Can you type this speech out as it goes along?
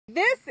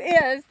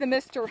is the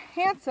Mr.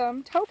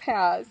 Handsome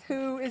Topaz,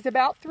 who is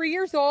about 3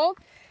 years old.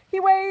 He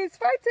weighs,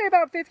 I'd say,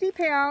 about 50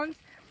 pounds.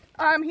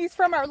 He's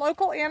from our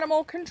local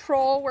animal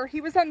control where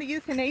he was on the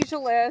euthanasia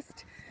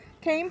list.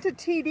 Came to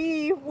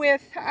TD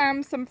with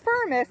some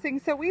fur missing,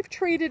 so we've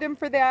treated him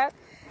for that,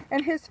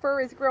 and his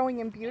fur is growing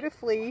in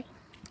beautifully.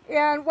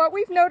 And what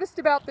we've noticed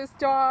about this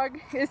dog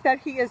is that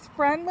he is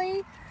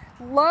friendly,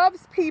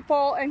 loves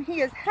people, and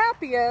he is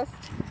happiest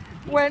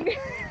when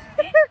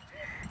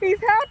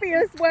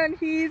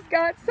he's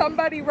got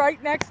somebody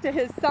right next to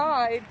his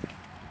side.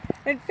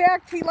 In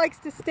fact, he likes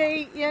to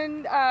stay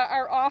in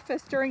our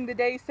office during the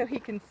day so he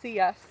can see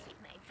us.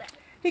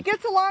 He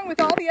gets along with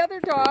all the other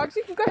dogs.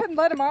 You can go ahead and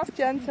let him off,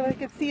 Jen, so I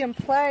can see him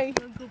play.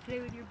 Go play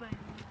with your buddies.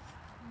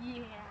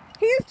 Yeah.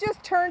 He's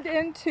just turned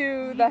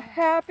into the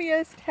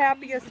happiest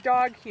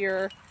dog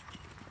here.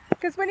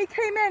 Because when he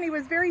came in, he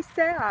was very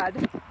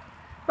sad.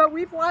 But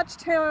we've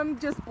watched him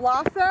just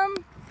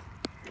blossom,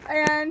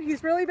 and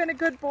he's really been a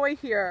good boy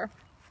here.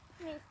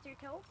 Mr.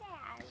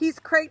 Topaz. He's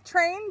crate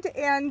trained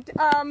and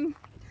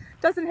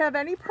doesn't have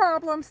any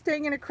problem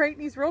staying in a crate,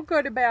 and he's real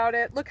good about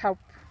it. Look how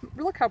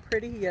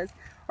pretty he is,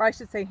 or I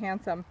should say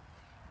handsome.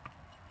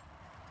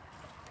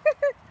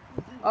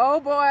 Oh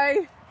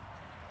boy.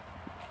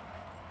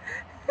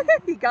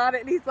 He got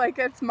it and he's like,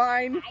 it's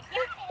mine. I got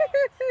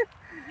it.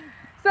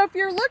 So if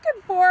you're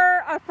looking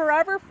for a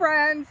forever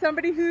friend,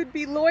 somebody who'd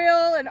be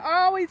loyal and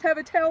always have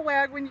a tail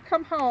wag when you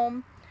come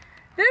home,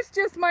 this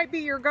just might be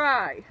your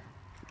guy.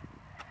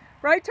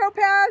 Right,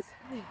 Topaz?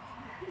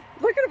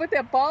 Look at him with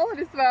that ball in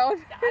his mouth.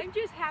 I'm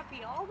just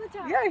happy all the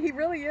time. Yeah, he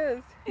really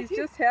is. He's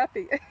just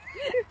happy.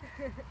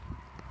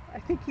 I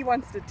think he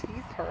wants to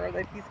tease her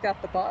that he's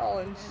got the ball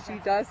and she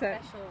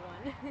doesn't. Special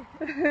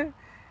one.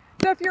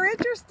 So if you're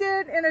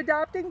interested in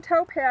adopting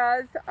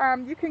Topaz,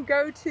 you can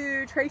go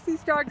to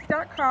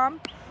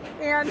tracysdogs.com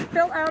and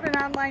fill out an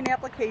online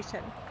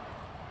application.